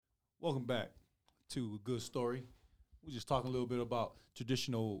Welcome back to A Good Story. We're just talking a little bit about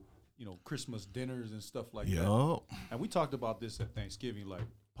traditional, Christmas dinners and stuff like that. Yup. And we talked about this at Thanksgiving. Like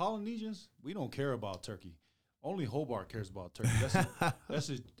Polynesians, we don't care about turkey. Only Hobart cares about turkey.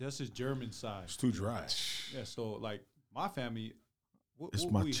 That's his German side. It's too dry. Yeah. So like my family, It's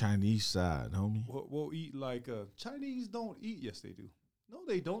my Chinese side, homie. we'll eat like Chinese don't eat. Yes, they do. No,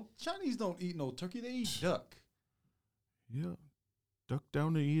 they don't. Chinese don't eat no turkey. They eat duck. Yeah. Duck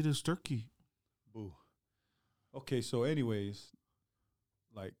down to eat his turkey. Boo. Okay, so anyways,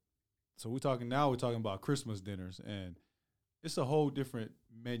 we're talking about Christmas dinners, and it's a whole different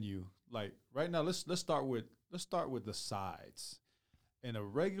menu. Like right now, let's start with the sides. And a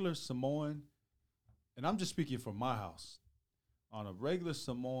regular Samoan, and I'm just speaking from my house. On a regular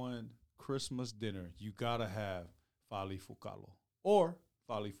Samoan Christmas dinner, you gotta have falifu kalo or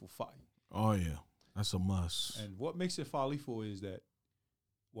falifu fai. Oh, yeah. That's a must. And what makes it falifu is that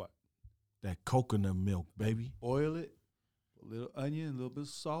what? That coconut milk, baby. Boil it, a little onion, a little bit of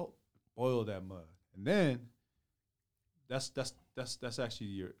salt, boil that mug. And then that's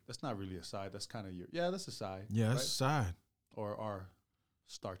actually that's not really a side. That's kind of that's a side. Yeah, right? that's a side. Or our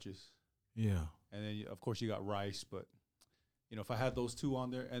starches. Yeah. And then, of course, you got rice. But, if I had those two on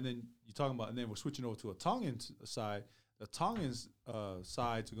there, and then you're talking about, and then we're switching over to a Tongan side. The Tongan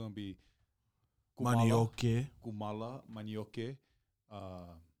sides are going to be Manioke. kumala, manioke.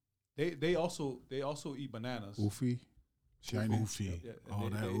 They also eat bananas. Ufi. Shiny. Ufi. Yeah, Oh,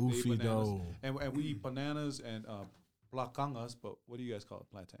 they that eat Ufi, bananas. though. And we eat bananas and plakangas, but what do you guys call it?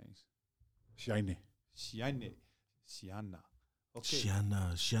 Plantains. Shiny. Siana. Okay.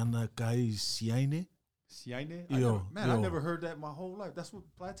 Shiana kai siaine. Siane? Yo. I never heard that my whole life. That's what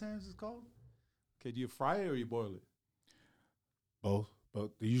plantains is called? Okay, do you fry it or you boil it? Both,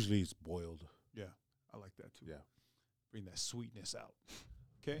 but usually it's boiled. Yeah, I like that too. Yeah. Bring that sweetness out.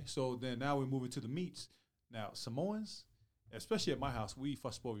 Okay, so then now we're moving to the meats. Now, Samoans, especially at my house, we eat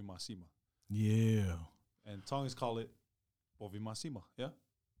faspovi masima. Yeah. And Tongans call it bovi masima, yeah?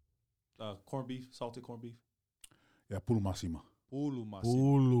 Corned beef, salted corned beef. Yeah, pulu masima. Pulu masima.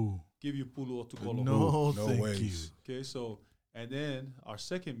 Pulu. Give you pulu otukolo. No, No thank ways. you. Okay, so, and then our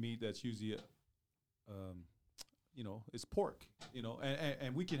second meat that's usually, it's pork,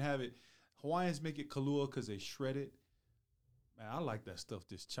 and we can have it. Hawaiians make it kalua because they shred it. Man, I like that stuff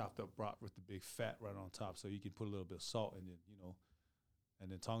just chopped up, brought with the big fat right on top, so you can put a little bit of salt and then,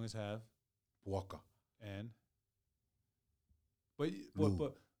 and then Tongans have, Puaka. and,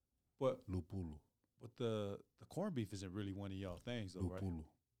 Lu. but Lupulu. the corned beef isn't really one of y'all things, though, right? Lupulu.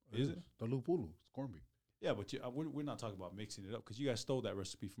 Is it? The lupulu. It's corned beef. Yeah, but we're not talking about mixing it up because you guys stole that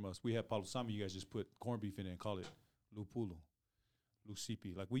recipe from us. We had palusami. You guys just put corned beef in it and call it lupulu,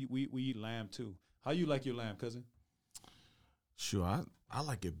 lusipi. Like we eat lamb too. How you like your lamb, cousin? Sure, I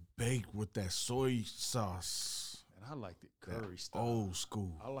like it baked with that soy sauce. And I like the curry style. Old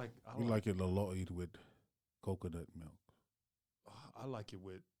school. We like it loloid with coconut milk. I like it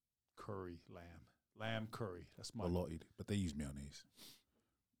with curry lamb curry. That's my Loloid. But they use mayonnaise.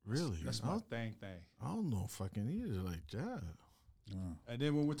 Really? That's my thing. I don't know if I can eat it like that. And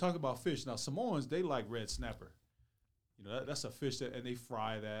then when we're talking about fish, now Samoans they like red snapper. That's a fish and they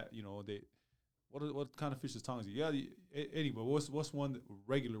fry that. They what kind of fish does Tongans eat? Yeah. Anyway, what's one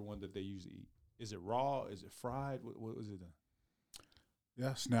regular one that they usually eat? Is it raw? Is it fried? What is it?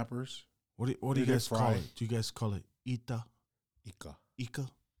 Yeah, snappers. What do you guys call it? Do you guys call it ita? Ika. Ika?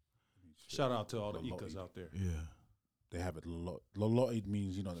 Shout out to all the Loloid. Ikas out there. Yeah. They have it loloid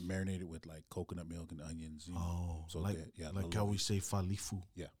means, they marinate it with like coconut milk and onions. Oh, So like loloid. how we say falifu.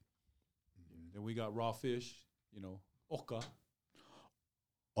 Yeah. Then we got raw fish, oka.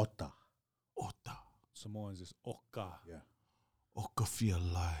 Ota. Ota. Samoans is oka. Yeah. Oka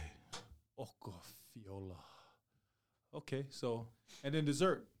fialai. Oka fiola. Okay, so, and then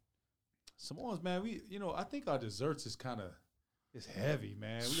dessert. Samoans, man, I think our desserts is kind of, it's heavy,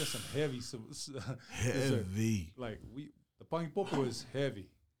 man. We got some heavy. Heavy. Like, the pangipopo is heavy.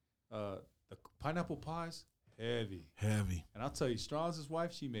 The pineapple pies, heavy. Heavy. And I'll tell you, Strauss'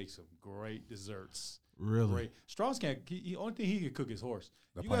 wife, she makes some great desserts. Really? Great. Strauss can't, the only thing he can cook is horse.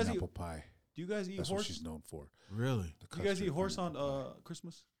 The You guys pineapple pie. Do you guys eat That's horse? what she's known for. Really? The You guys eat custard horse pineapple on pie.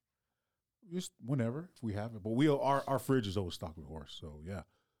 Christmas? Just whenever, if we have it. But our fridge is always stocked with horse. So, yeah,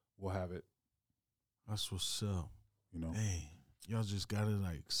 we'll have it, That's what's up. Hey, y'all just got it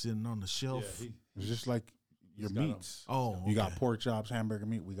like sitting on the shelf. Yeah, It's just like your He's got 'em. meats. Oh, You got okay. pork chops, hamburger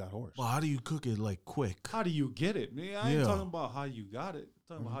meat. We got horse. Well, how do you cook it like quick? How do you get it? Man, I ain't Yeah. talking about how you got it.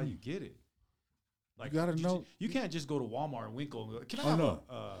 I'm talking about how you get it. Like You gotta know- You can't just go to Walmart and Winkle and go, can I Oh, have no.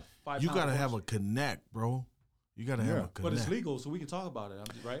 a 5 You pound gotta have a horse?" connect, bro. You got to have Yeah. a connect. But it's legal, so we can talk about it,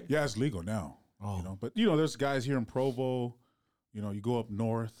 right? Yeah, it's legal now. Oh. You know, but you know, there's guys here in Provo. You know, you go up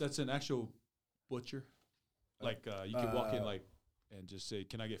north. That's an actual butcher. Like you can walk in like and just say,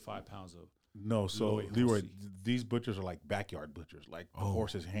 "Can I get 5 pounds of?" No, so Loy Leroy, Horsey. these butchers are like backyard butchers. Like the Oh.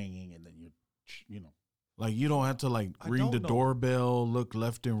 horse is hanging, and then you know. Like you don't have to like I ring the don't know. doorbell, look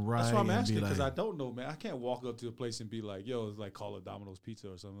left and right. That's what I'm and asking be because like, I don't know, man. I can't walk up to a place and be like, "Yo," it's like call it Domino's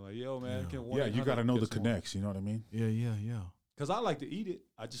Pizza or something. Like, "Yo, man, Yeah. can Yeah, you got to know the connects. You know what I mean? yeah. Because I like to eat it.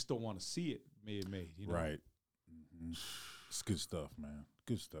 I just don't want to see it made. You know? Right. Mhm. It's good stuff, man.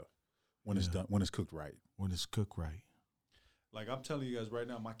 Good stuff. When it's Yeah. done, when it's cooked right. When it's cooked right. Like I'm telling you guys right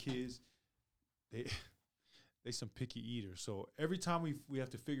now, my kids, they some picky eaters. So every time we have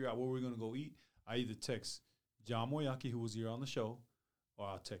to figure out where we're gonna go eat, I either text John Moyaki, who was here on the show, or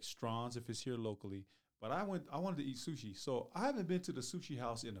I'll text Strons if it's here locally. But I wanted to eat sushi. So I haven't been to the sushi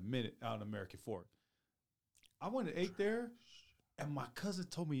house in a minute out in American Fork. I went and ate there, and my cousin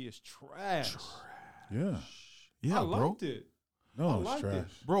told me it's trash. Yeah. Yeah, I bro. liked it. I No, it's liked it.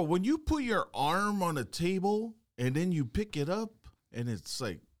 trash. Bro, when you put your arm on a table and then you pick it up and it's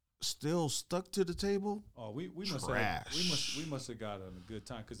like still stuck to the table. Oh, we must have Trash. we must have got on a good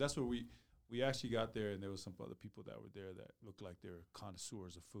time because that's where we actually got there, and there was some other people that were there that looked like they're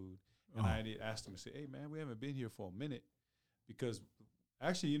connoisseurs of food. And I asked them to say, "Hey, man, we haven't been here for a minute," because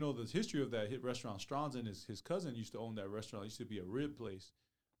actually, you know, the history of that hit restaurant, Strons, and his cousin used to own that restaurant. It used to be a rib place.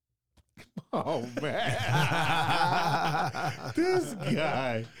 Oh man, this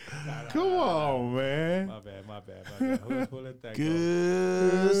guy. Come on, man. My bad. We'll let that go.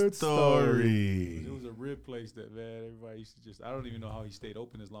 Good story. It was a rib place that, man, everybody used to just, I don't even know how he stayed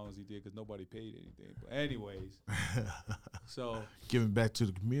open as long as he did because nobody paid anything. But anyways, so Giving back to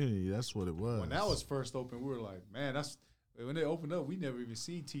the community. That's what it was. when that was first open, we were like, man, when they opened up, we never even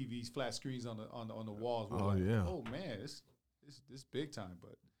seen TVs, flat screens on the walls. We were Oh, like, yeah. oh man, this big time.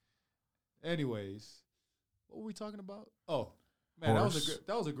 But anyways, what were we talking about? Oh man, Horse.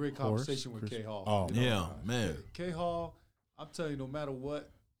 that was a great Horse, conversation with Chris- K Hall. Oh, You know, yeah, man. K Hall, I'm telling you, no matter what,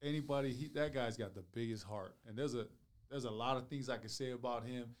 anybody, that guy's got the biggest heart. And there's a lot of things I can say about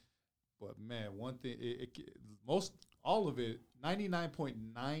him, but man, one thing, all of it,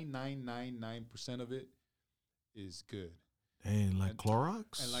 99.9999% of it is good. And like And-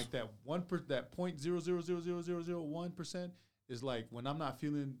 Clorox. And like that that 0.0000001% is like when I'm not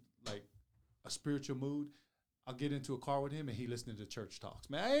feeling like a spiritual mood, I'll get into a car with him and he listening to church talks.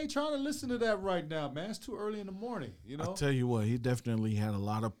 Man, I ain't trying to listen to that right now, man. It's too early in the morning, you know? I'll tell you what, he definitely had a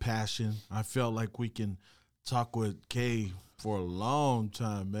lot of passion. I felt like we can talk with Kay for a long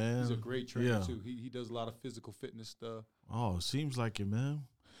time, man. He's a great trainer Yeah. too. He does a lot of physical fitness stuff. Oh, seems like it, man.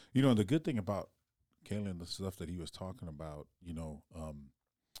 You know, the good thing about Kalen, the stuff that he was talking about, you know, a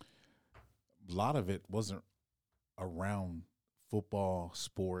lot of it wasn't around football,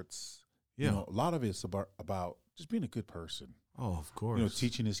 sports. Yeah. You know, a lot of it's about just being a good person. Oh, of course. You know,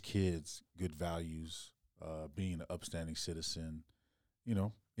 teaching his kids good values, being an upstanding citizen, you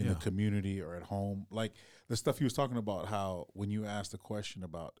know, in the Yeah. community or at home. Like the stuff he was talking about, how when you asked the question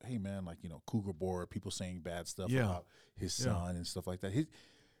about, hey, man, like, you know, Cougar Board, people saying bad stuff Yeah. about his Yeah. son and stuff like that.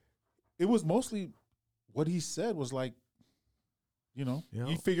 It was mostly what he said was like, you know, Yeah.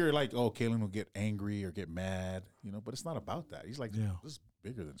 you figure like, oh, Kalen will get angry or get mad, you know, but it's not about that. He's like, Yeah. this is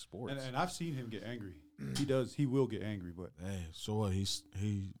bigger than sports. And I've seen him get angry. He will get angry, but Hey, so what?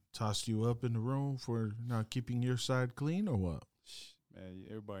 He tossed you up in the room for not keeping your side clean, or what? man,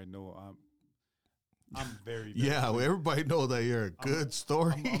 everybody know I'm very, very Yeah, well, clean. everybody know that you're a good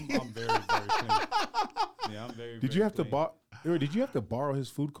story. I'm very, very clean. Yeah, I'm very. Did very you have to clean. Did you have to borrow his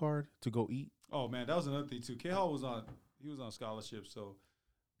food card to go eat? Oh man, that was another thing too. K Hall was on scholarship, so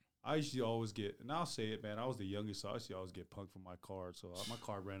I used to always get, and I'll say it, man. I was the youngest, so I used to always get punked for my card. So my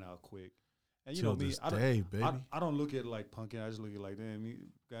card ran out quick. And you Till know me, this I don't, day, baby. I don't look at it like punking. I just look at it like, damn, you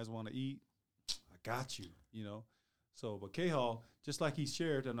guys want to eat? I got you, you know. So, but K Hall, just like he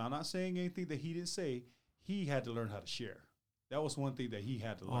shared, and I'm not saying anything that he didn't say, he had to learn how to share. That was one thing that he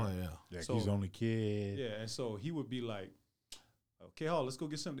had to Oh learn. yeah. Yeah, So- he's the only kid. Yeah, and so he would be like, "Okay, Hall, let's go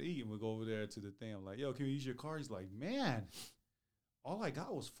get something to eat." And we'll go over there to the thing. I'm like, "Yo, can we use your car?" He's like, "Man, all I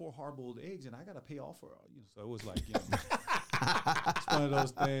got was 4 hard-boiled eggs, and I got to pay all for it." You know, so it was like, you know, it's one of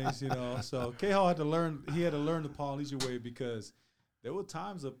those things, you know. So K Hall had to learn. He had to learn the Polynesian way because there were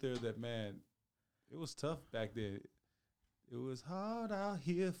times up there that, man, it was tough back then. It was hard out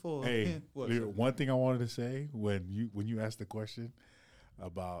here for Hey, him. What? Lear, one thing I wanted to say when you asked the question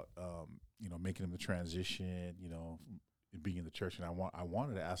about you know, making him the transition, you know, being in the church, and I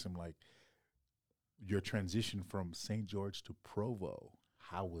wanted to ask him, like, your transition from St. George to Provo,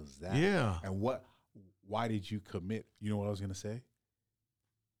 how was that? Yeah. And what why did you commit? You know what I was gonna say?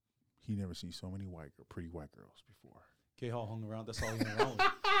 He never seen so many pretty white girls before. K Hall hung around. That's all he hung around with.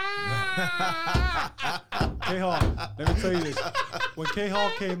 K Hall, let me tell you this. When K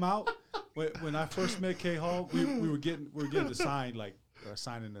Hall came out, when I first met K Hall, we were getting to sign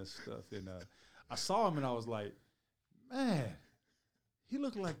signing this stuff, and I saw him and I was like, man, he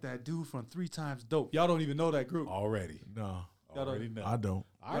looked like that dude from 3 Times Dope. Y'all don't even know that group. Already. No, Already know. I don't.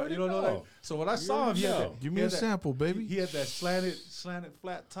 I You don't know that. So when I saw him, he had that, Give me a sample, baby. he had that slanted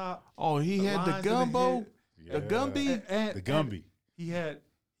flat top. Oh, he the had the lines in the gumbo, head. the Gumby, And The Gumby. He had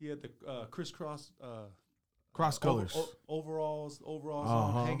the crisscross cross colors. overalls Uh-huh.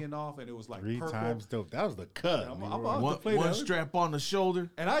 on hanging off, and it was like 3 purple. Times Dope. That was the cut. I'm Leroy. about One, to play one that. strap on the shoulder.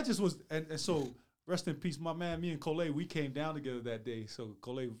 And I just was, and so rest in peace, my man. Me and Cole, we came down together that day. So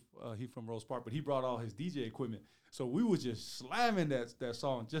Cole, he from Rose Park, but he brought all his DJ equipment. So we were just slamming that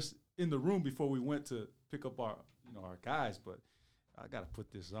song just in the room before we went to pick up our guys. But I gotta put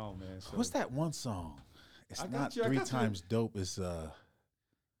this on, man. So What's that one song? It's I got not you, I 3 got you. Times Dope. It's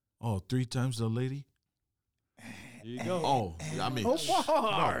Oh, 3 times the lady. Here you go. Oh, I mean,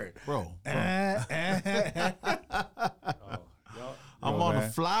 hard. bro. Oh, y'all- I'm Yo, on man.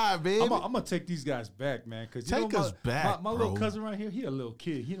 the fly, baby. I'm gonna take these guys back, man. Cause Take us back, My little bro. cousin right here, he a little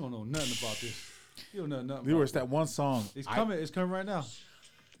kid. He don't know nothing about this. He don't know nothing. Leroy, about it's that one song. It's coming. It's coming right now.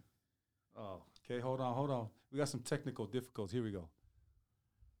 Oh, okay. Hold on. We got some technical difficulties. Here we go.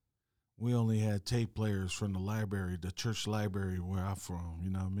 We only had tape players from the library, the church library where I'm from. You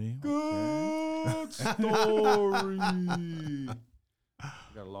know what I mean? Good story.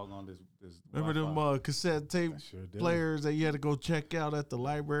 Gotta log on this. Remember them Wi-Fi. cassette tape I sure do. players that you had to go check out at the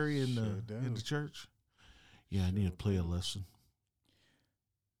library in Sure in the do. church? Yeah, I need to play a lesson.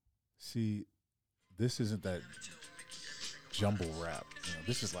 See, this isn't that jumble rap. You know,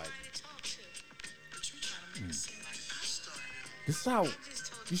 this is like. This is how you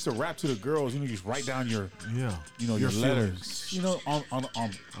used to rap to the girls. You know, you just write down your Yeah. your Your letters. feelings. You know, on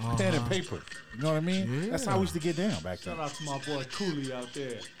pen and paper. You know what I mean? That's how we Yeah. used to get down back then. Shout out to my boy Cooley out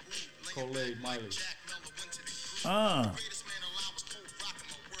there, Cole Miley.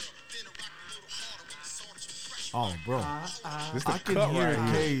 Oh, bro. This I the can cut hear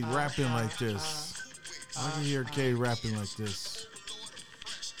right here. K rapping like this. I can hear K rapping like this.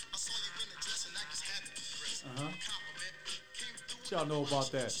 What y'all know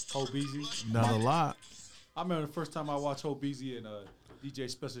about that? Hobeezy. Not a lot. I remember the first time I watched Hobeezy and DJ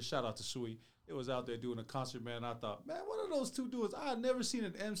Spencer. Shout out to Sui. It was out there doing a concert, man. I thought, man, what are those two dudes? I had never seen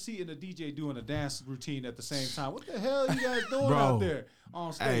an MC and a DJ doing a dance routine at the same time. What the hell are you guys doing Bro. out there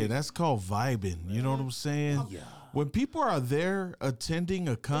on stage? Hey, that's called vibing. You know what I'm saying? When people are there attending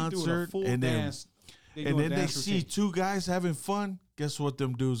a They doing a concert full and then dance. and doing then they dance see routine. two guys having fun, guess what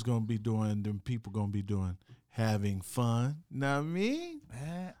them dudes gonna be doing? Them people gonna be doing having fun. Know what I mean?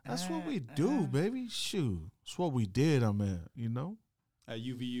 That's what we do, baby. Shoot, that's what we did. I mean, you know, At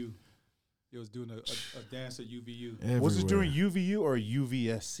UVU. It was doing a dance at UVU. Was it everywhere. during UVU or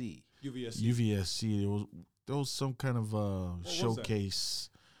UVSC? UVSC. UVSC? There was some kind of was that? showcase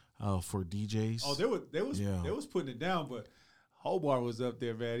for DJs. Oh, they was putting it down, but Hobart was up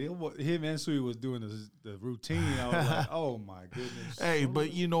there, man. Him and Sui was doing the routine. I was like, oh my goodness. Hey,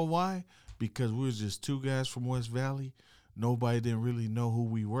 but you know why? Because we was just two guys from West Valley. Nobody didn't really know who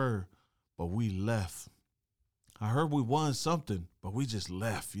we were, but we left. I heard we won something, but we just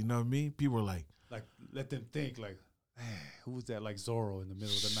left. You know what I mean? People were like, let them think like, man, who was that? Like Zorro in the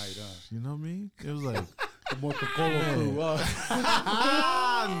middle of the night, you know what I mean? It was like, The Marco Polo crew.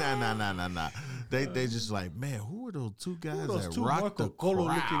 nah. They just like, man, who are those two guys Those that two rock Marco the Polo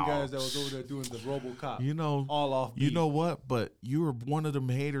crowd? looking guys that was over there doing the RoboCop. You know, all off you beat. know what? But you were one of them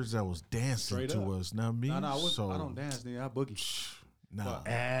haters that was dancing Straight to up. us. Know what I mean? No, So, I don't dance, nigga. I boogie. Nah,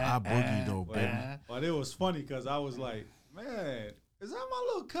 I boogie though, baby. But it was funny because I was like, man, is that my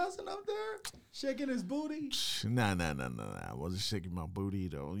little cousin up there shaking his booty? Nah. I wasn't shaking my booty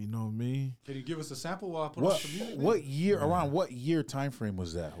though. You know what I mean? Can you give us a sample while I put on some music? What year? Around what year time frame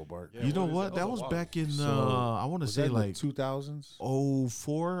was that, Hobart? Yeah, You know is what? That was Oh, wow. back in So, I want to Was say that in like the 2000s?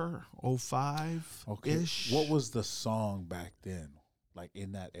 04, 05 Okay. ish. What was the song back then? Like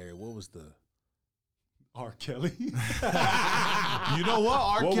in that area, what was the? R. Kelly. You know what?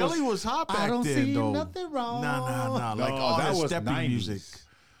 R. What Kelly was hot back then though. wrong. Nah. Like all that his was stepping 90s. music.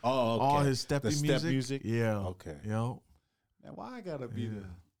 Oh, okay. All his stepping the music. step music. Yeah. Okay. Yo. Man, why I gotta be Yeah.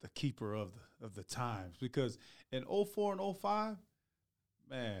 the keeper of the times? Because in 04 and 05,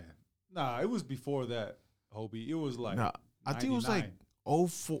 man, nah, it was before that, Hobie. It was like Nah, I think it was like 99.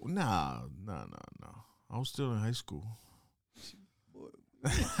 04. Nah. I was still in high school. Boy,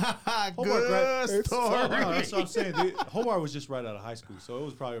 Good story. No, that's what I'm saying. Hobart was just right out of high school, so it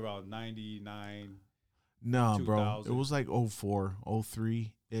was probably around 99. Nah, bro. 2000. It was like 04,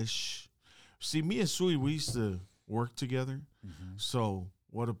 03-ish. See, me and Sui, we used to work together. So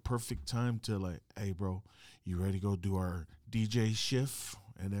what a perfect time to like, hey, bro, you ready to go do our DJ shift?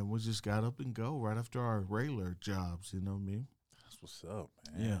 And then we just got up and go right after our regular jobs, you know what I mean? That's what's up,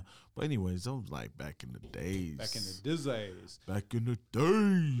 man. Yeah. But anyways, that was like back in the days. Back in the days. Back in the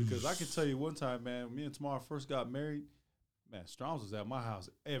days. Because I can tell you one time, man, me and Tamara first got married. Man, Strauss was at my house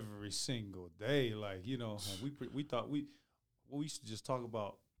every single day. Like, you know, and we thought we used to just talk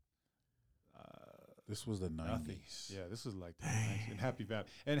about This was the 90s. nothing. Yeah, this was like the 90s in Happy Valley.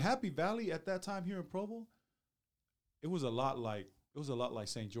 And Happy Valley at that time here in Provo, it was a lot like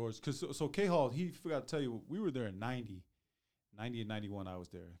St. George. Because so K Hall, he forgot to tell you, we were there in 90 and 91. I was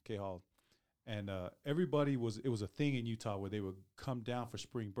there, K Hall, and everybody it was a thing in Utah where they would come down for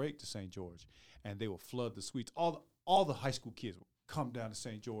spring break to St. George, and they would flood the suites. All the high school kids would come down to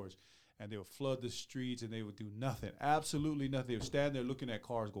St. George, and they would flood the streets, and they would do nothing, absolutely nothing. They would stand there looking at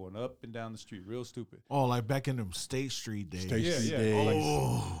cars going up and down the street, real stupid. Oh, like back in them State Street days. State Street days.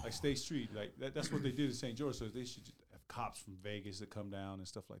 Like State Street, like that's what they did in St. George. So they should just have cops from Vegas that come down and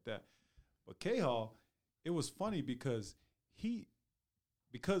stuff like that. But K Hall, it was funny because who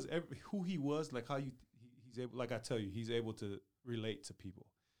he was, like how he's able, like I tell you, he's able to relate to people.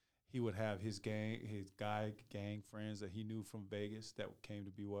 He would have his gang friends that he knew from Vegas that came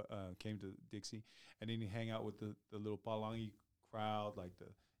to Dixie, and then he hang out with the little Palangi crowd, like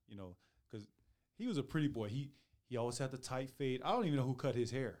because he was a pretty boy. He always had the tight fade. I don't even know who cut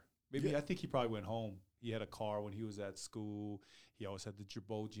his hair. Maybe I think he probably went home. He had a car when he was at school. He always had the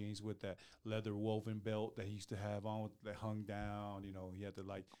Girbaud jeans with that leather woven belt that he used to have on that hung down. You know, he had the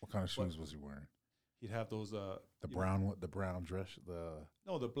like. What kind of shoes was he wearing? He'd have those the brown dress,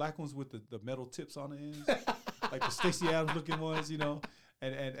 the black ones with the metal tips on the ends, like the Stacey Adams looking ones, you know,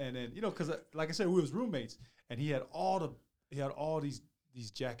 and then you know, because like I said, we was roommates, and he had all these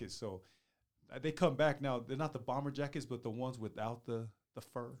jackets. So they come back now. They're not the bomber jackets, but the ones without the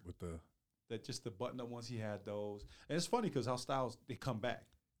fur, with the just the button up ones. He had those, and it's funny because how styles they come back.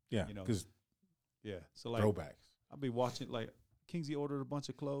 Yeah, you know, because so like throwbacks. I'll be watching like. Kingsley ordered a bunch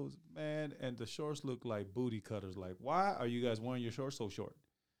of clothes, man, and the shorts look like booty cutters. Like, why are you guys wearing your shorts so short?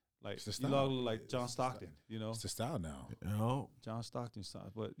 Like, you look like John Stockton, you know? It's the style now. Oh. John Stockton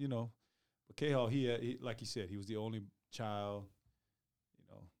style. But, you know, K-Hall, he like you said, he was the only child, you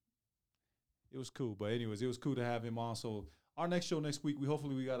know. It was cool. But anyways, it was cool to have him on. So our next show next week, it's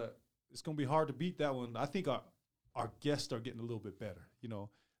going to be hard to beat that one. I think our guests are getting a little bit better, you know,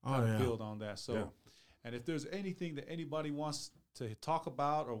 build on that. So, and if there's anything that anybody wants to talk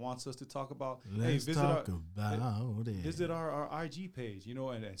about or wants us to talk about, visit our IG page, you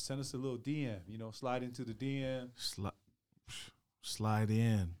know, and send us a little DM, you know, slide into the DM. Slide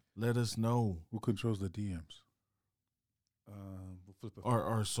in. Let us know. Who controls the DMs? We'll flip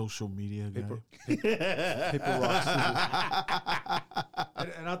our social media guy. Paper rocks.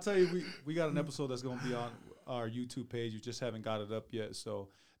 and I'll tell you, we got an episode that's going to be on our YouTube page. You just haven't got it up yet. So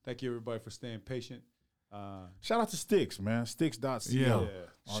thank you, everybody, for staying patient. Shout out to Sticks, man. Sticks.co. Yeah.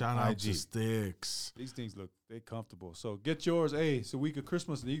 Shout out to Sticks. These things they comfortable. So get yours. Hey, it's a week of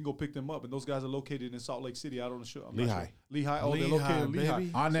Christmas, and you can go pick them up. And those guys are located in Salt Lake City. I don't know. Lehigh. Lehigh. Oh, they're located in Lehigh.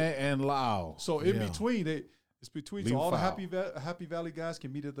 Ane and Lao. So in between, it's between. So all the Foul. Happy Valley guys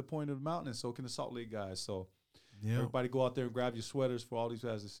can meet at the point of the mountain, and so can the Salt Lake guys. So everybody go out there and grab your sweaters for all these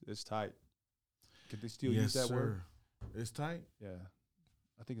guys. It's tight. Can they still use that word? It's tight? Yeah.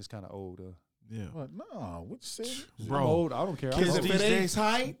 I think it's kind of old. Yeah. What? No, what you say? Bro, I'm old. I don't care. Kids If it ain't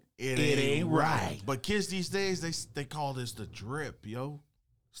tight, it ain't right. But kids these days, they call this the drip, yo.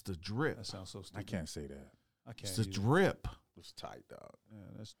 It's the drip. That sounds so stupid. I can't say that. I can't. It's the either. drip. It's tight, dog. Yeah,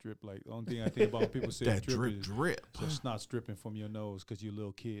 that's drip. Like the only thing I think about when people say That drip is drip. just not dripping from your nose because you're a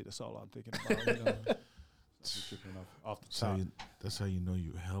little kid. That's all I'm thinking about. You know? Dripping off the top. That's how you know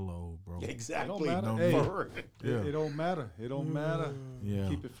you hello, bro. Exactly. It don't matter. No Hey, Yeah. it don't matter. It don't matter. Yeah.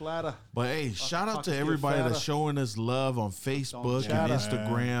 Keep it flatter. But hey, shout out pockets to get everybody that's fatter. showing us love on Facebook chatter. and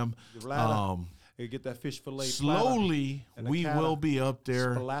Instagram. You get that fish fillet. Slowly, and a we catter. will be up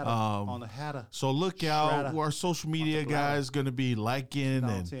there. Splatter on the hatter. So look out. Strata. Our social media On the bladder. guys going to be liking No,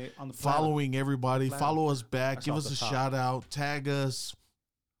 and say on the platter. following everybody. Platter. Follow us back. That's Give off us a the top. shout out. Tag us.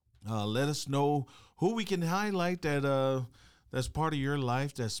 Let us know who we can highlight that's part of your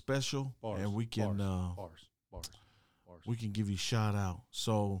life that's special, Bars, and we can bars. we can give you shout out.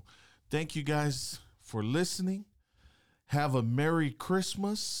 So thank you guys for listening. Have a Merry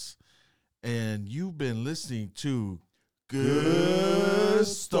Christmas. And you've been listening to Good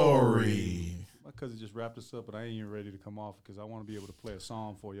story. My cousin just wrapped us up, but I ain't even ready to come off because I want to be able to play a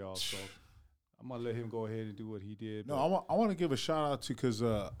song for y'all. So I'm gonna let him go ahead and do what he did. No, I want to give a shout out to because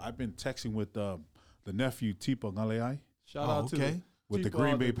I've been texting with the nephew Tipo Galeai Shout out to with the Tipo,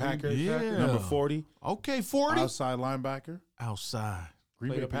 Green Bay Packers, Yeah. number 40, Okay, 40. outside linebacker. Outside.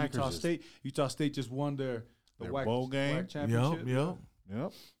 Green Played Bay up in Packers. Utah State. Utah State just won their bowl game. WAC championship. Yep.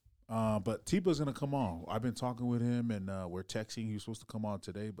 Yep. But Tipa's gonna come on. I've been talking with him, and we're texting. He was supposed to come on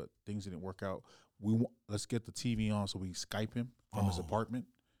today, but things didn't work out. Let's get the TV on so we can Skype him from his apartment.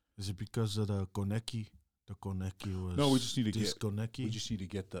 Is it because of the Koneki? The Koneki was No, we just need to disconnected. We just need to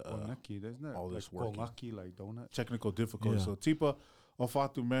get the Konaki, there's not all like this working. Konaki, like donut. technical difficulties. Yeah. So Tipa,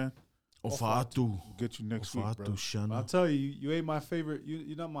 Ofatu, man, Ofatu. we'll get you next week, bro. Ofatu, Shana. I'll tell you, you ain't my favorite.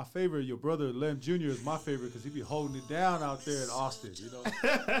 You're not my favorite. Your brother Lem Jr. is my favorite because he be holding it down out there in Austin. You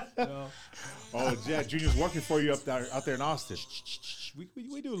know. Oh, yeah, Junior's working for you out there in Austin.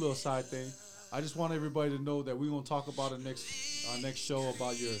 We do a little side thing. I just want everybody to know that we're gonna talk about our next show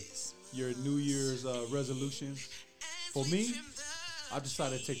about your New Year's resolutions. For me, I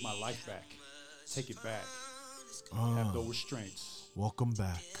decided to take my life back, take it back, have no restraints. Welcome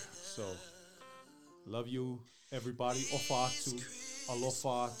back. So, love you, everybody. Ofatu,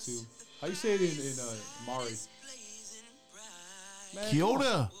 alofatu. How you say it in Mari? Man, Kia come on.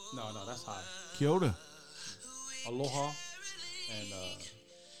 ora. No, that's high. Kia ora. Aloha and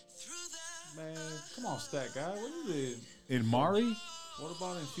man, come on, stat guy. What is it? In Mari? What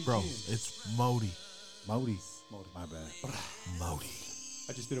about in Fiji? Bro, it's Modi. Maudi. Modi. My bad. Modi.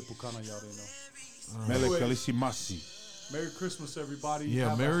 I just did a Pukana, y'all didn't know. Mele Anyway. Kalisimasi. Merry Christmas, everybody. Yeah,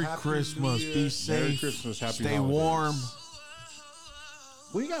 Have a Merry happy Christmas. New Year. Be safe. Merry Christmas. Happy Stay holidays. warm.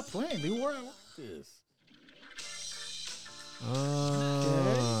 We got plenty. We were like this.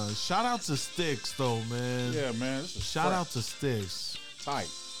 Shout out to Sticks, though, man. Yeah, man. This is Shout out to Sticks. tight.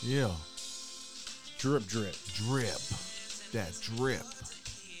 Yeah. Drip, drip. Drip. That drip.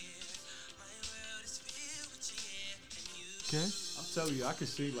 Okay. I'm telling you, I can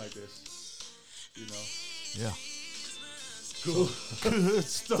sing like this. You know. Yeah. Cool. Good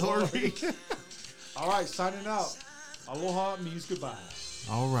story. All right, signing out. Aloha means goodbye.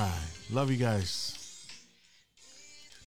 All right. Love you guys.